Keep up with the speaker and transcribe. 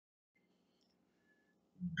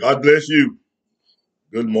God bless you.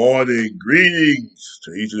 Good morning. Greetings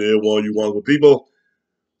to each and every one of you wonderful people.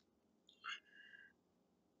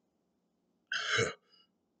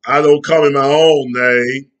 I don't come in my own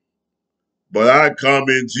name, but I come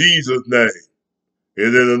in Jesus' name.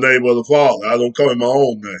 And in the name of the Father. I don't come in my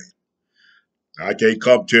own name. I can't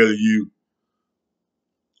come telling you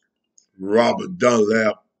Robert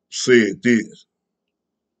Dunlap said this.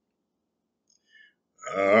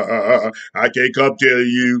 I can't come telling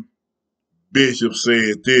you Bishop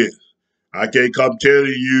said this. I can't come telling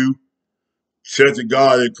you Church of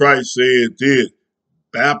God in Christ said this.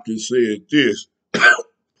 Baptist said this.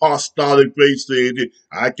 Apostolic faith said this.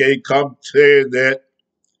 I can't come saying that,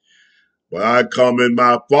 but I come in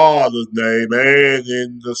my Father's name and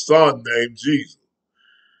in the Son's name, Jesus.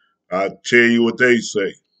 I tell you what they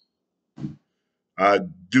say. I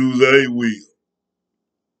do they will.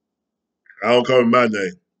 I don't come in my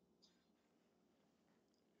name.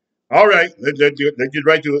 All right, let's get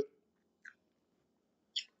right to it.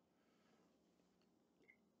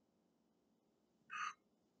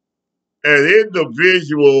 An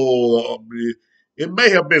individual, it may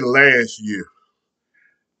have been last year,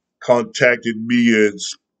 contacted me and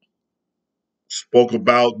spoke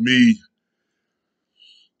about me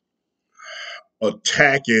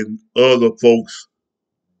attacking other folks'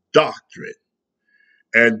 doctrine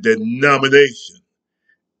and denomination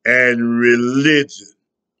and religion.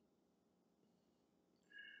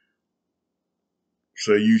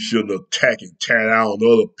 So you shouldn't attack and tear down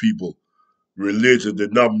other people's religion,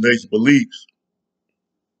 denomination, beliefs.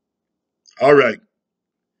 All right,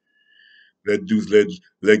 let's get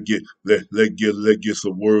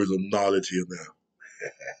some words of knowledge here now.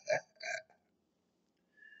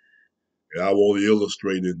 And I want to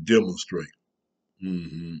illustrate and demonstrate.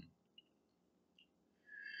 Mm-hmm.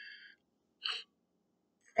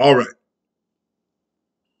 All right.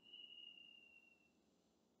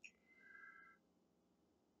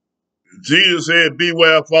 Jesus said,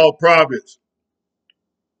 "Beware of false prophets."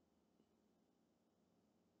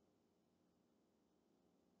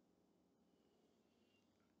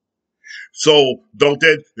 So don't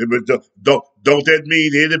that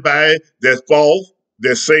mean anybody that's false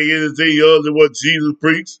that say anything other than what Jesus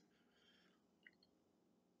preached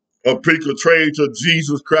or preach contrary to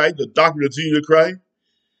Jesus Christ, the doctrine of Jesus Christ?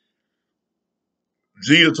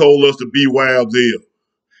 Jesus told us to beware of them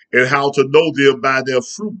and how to know them by their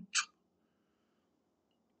fruit.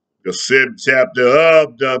 The 7th chapter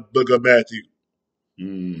of the book of Matthew.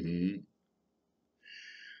 Mm-hmm.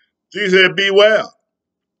 Jesus said, "Beware."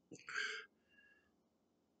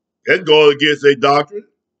 That's going against their doctrine.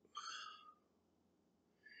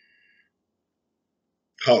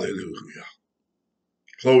 Hallelujah.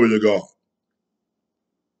 Glory to God.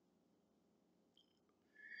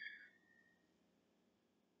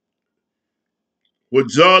 When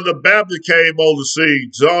John the Baptist came on the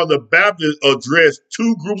scene, John the Baptist addressed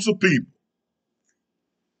two groups of people.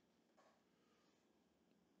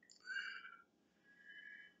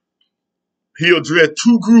 He addressed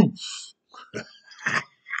two groups.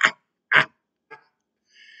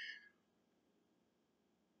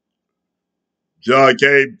 John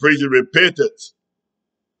came preaching repentance.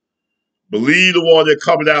 Believe the one that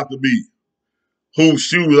coming after me, whose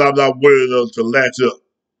shoes I'm not worthy to latch up.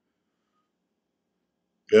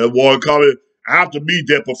 That one coming after me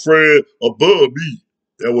that preferred above me.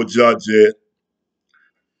 That's what John said.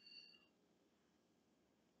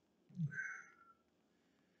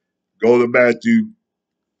 Go to Matthew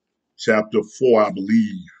chapter 4, I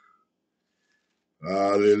believe.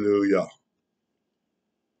 Hallelujah.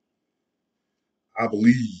 I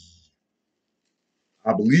believe.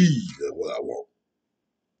 I believe that's what I want.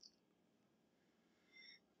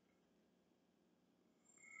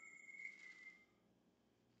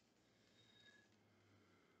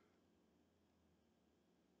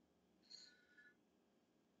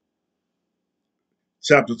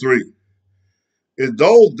 Chapter 3. In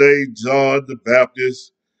those days, John the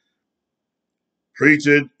Baptist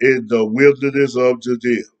preaching in the wilderness of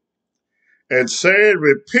Judea and saying,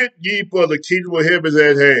 "Repent ye, for the kingdom of heaven is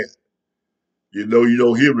at hand." You know, you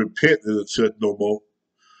don't hear repent in the church no more.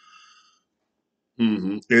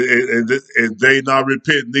 Mm-hmm. And they not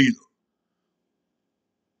repent neither.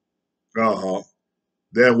 Uh-huh.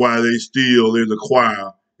 That's why they still in the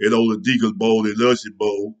choir and on the deacon's bowl and usher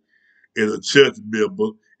bowl and a church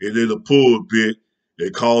member and in the pulpit. They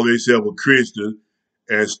call themselves a Christian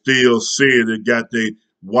and still sin and got their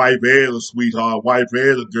wife and a sweetheart, wife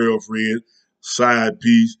and a girlfriend, side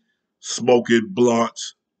piece, smoking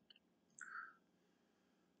blunts,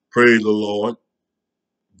 praise the Lord,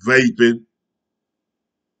 vaping,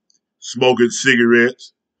 smoking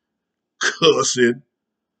cigarettes. cussing,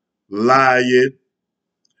 lying,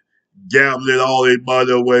 gambling all their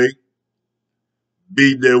money away,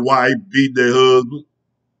 beating their wife, beating their husband.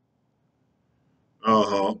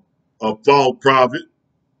 A false prophet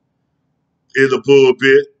in the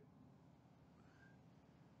pulpit.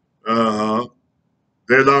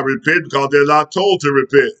 They're not repenting because they're not told to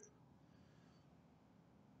repent.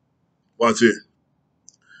 Watch it.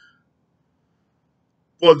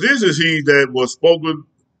 For this is he that was spoken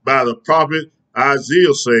by the prophet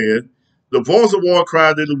Isaiah, saying, the voice of one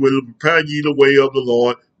cried in the wilderness, prepare ye the way of the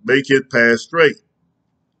Lord, make his path straight.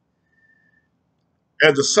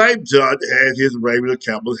 And the same judge had his raiment of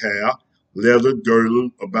camel's hair, leather girdle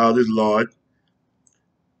about his loins,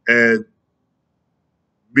 and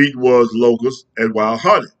meat was locusts and wild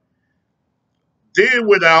honey. Then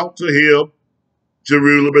went out to him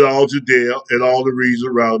Jerusalem and all Judea and all the regions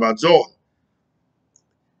round about Jordan,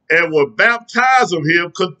 and were baptized of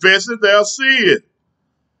him, confessing their sin.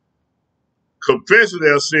 Confessing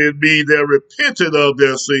their sin means they're repentant of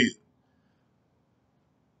their sin.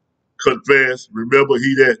 Confess. Remember,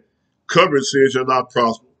 he that covered sin shall not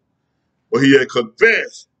prosper, but he that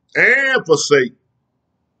confess and forsake.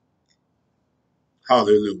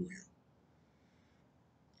 Hallelujah.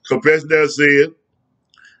 Confessing their sin.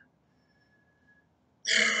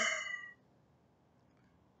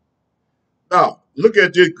 Now, look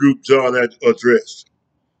at this group John had addressed.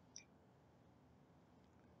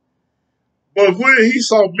 But when he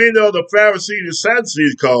saw many of the Pharisees and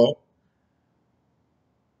Sadducees called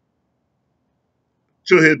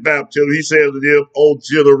to his baptism, he said to them, O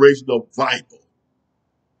generation of vipers,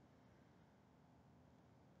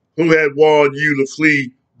 who had warned you to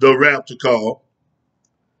flee the wrath to come,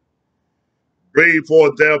 bring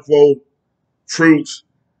forth therefore fruits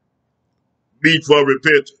meet for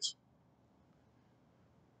repentance.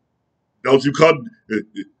 Don't you come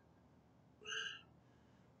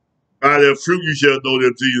by their fruit you shall know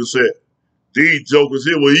them, Jesus said. These jokers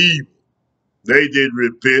here were evil. They didn't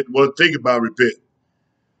repent. Wasn't thinking about repenting.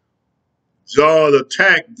 John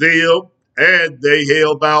attacked them and they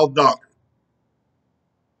held bound doctrine.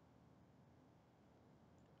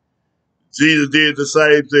 Jesus did the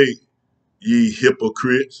same thing. Ye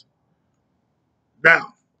hypocrites.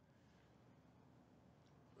 Now,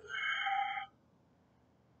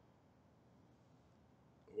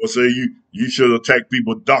 I say you should attack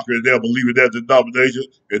people doctrine and they'll believe in that denomination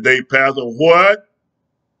and they pass on what?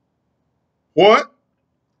 What?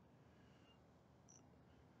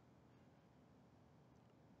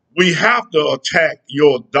 We have to attack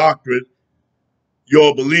your doctrine,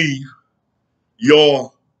 your belief,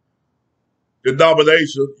 your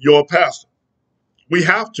denomination, your pastor. We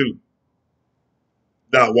have to.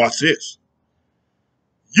 Now watch this.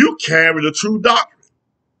 You carry the true doctrine.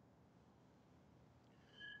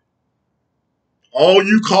 All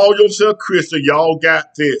you call yourself Christian, y'all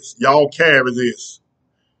got this. Y'all carry this.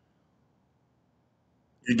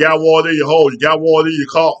 You got water in your hole. You got water in your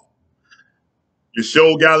car. You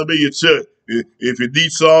sure got to be your church. If you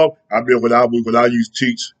need some, I mean, when I used to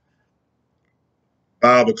teach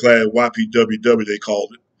Bible class, YPWW, they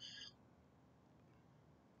called it.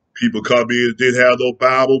 People come in and didn't have no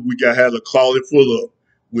Bible. We got to have a closet full of.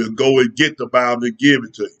 We'll go and get the Bible and give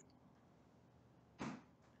it to you.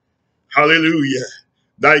 Hallelujah.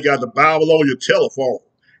 Now you got the Bible on your telephone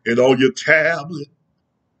and on your tablet.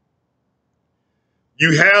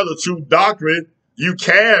 You have the true doctrine. You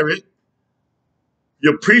carry it.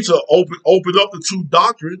 Your preacher open up the true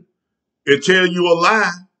doctrine and tell you a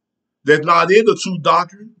lie that's not in the true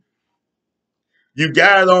doctrine. You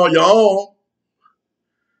got it on your own.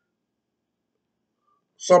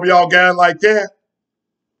 Some of y'all got it like that.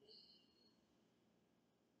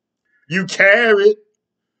 You carry it.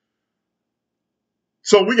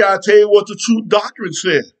 So we got to tell you what the true doctrine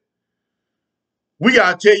said. We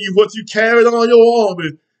got to tell you what you carried on your arm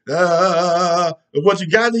and what you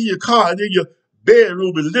got in your car and in your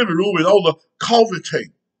bedroom and living room and on the coffee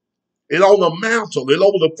table and on the mantle and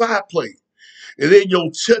over the fireplace and in your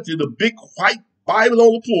church in the big white Bible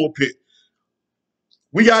on the pulpit.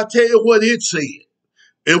 We got to tell you what it said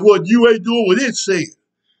and what you ain't doing what it said.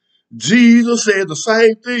 Jesus said the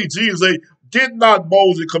same thing. Jesus said, did not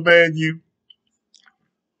Moses command you?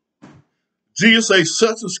 Jesus said,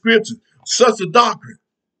 such a scripture, such a doctrine.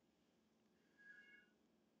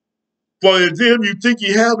 For in them you think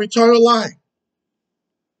you have eternal life.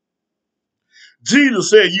 Jesus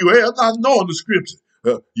said, you have not known the scripture,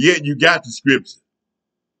 yet you got the scripture.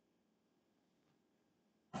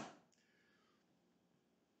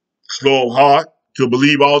 Slow of heart to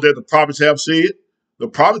believe all that the prophets have said. The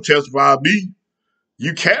prophet testified me.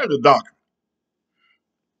 You carry the doctrine.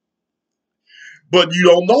 But you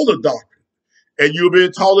don't know the doctrine, and you're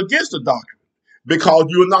being taught against the doctrine because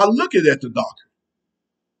you're not looking at the doctrine.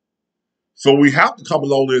 So we have to come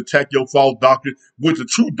along and attack your false doctrine with the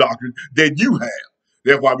true doctrine that you have.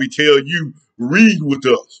 That's why we tell you, read with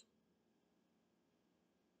us.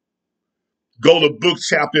 Go to book,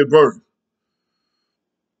 chapter, and verse.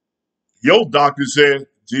 Your doctrine says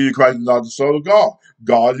Jesus Christ is not the Son of God.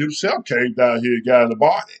 God himself came down here and got in the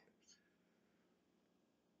body.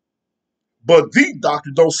 But these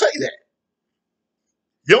doctrines don't say that.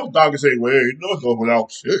 Your doctrine say, well, ain't nothing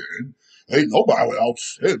without sin. Ain't nobody without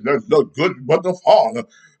sin. There's no good but the Father.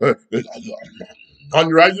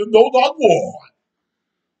 Unrighteous, no, not one.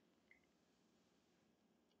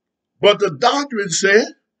 But the doctrine said,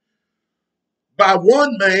 by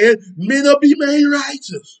one man, men will be made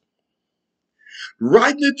righteous.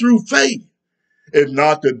 Righteous through faith, and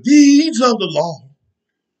not the deeds of the law.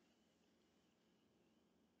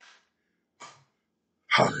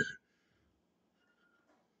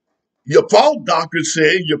 Your false doctrine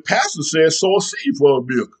said, your pastor said, sow a seed for a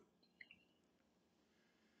miracle.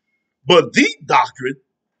 But the doctrine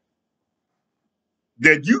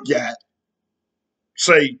that you got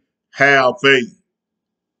say, have faith.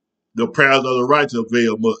 The prayers of the righteous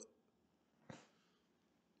avail much.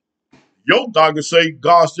 Your doctrine say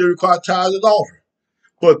God still requires tithes and offering.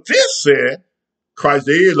 But this said, Christ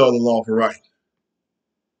is of the law for right.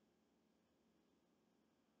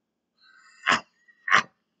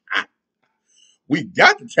 We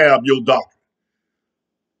got to tab your doctrine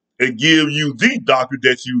and give you the doctrine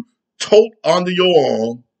that you tote under your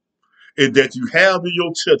arm and that you have in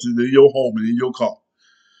your churches, in your home, and in your car.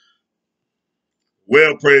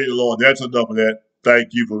 Well, praise the Lord. That's enough of that. Thank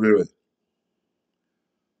you for hearing.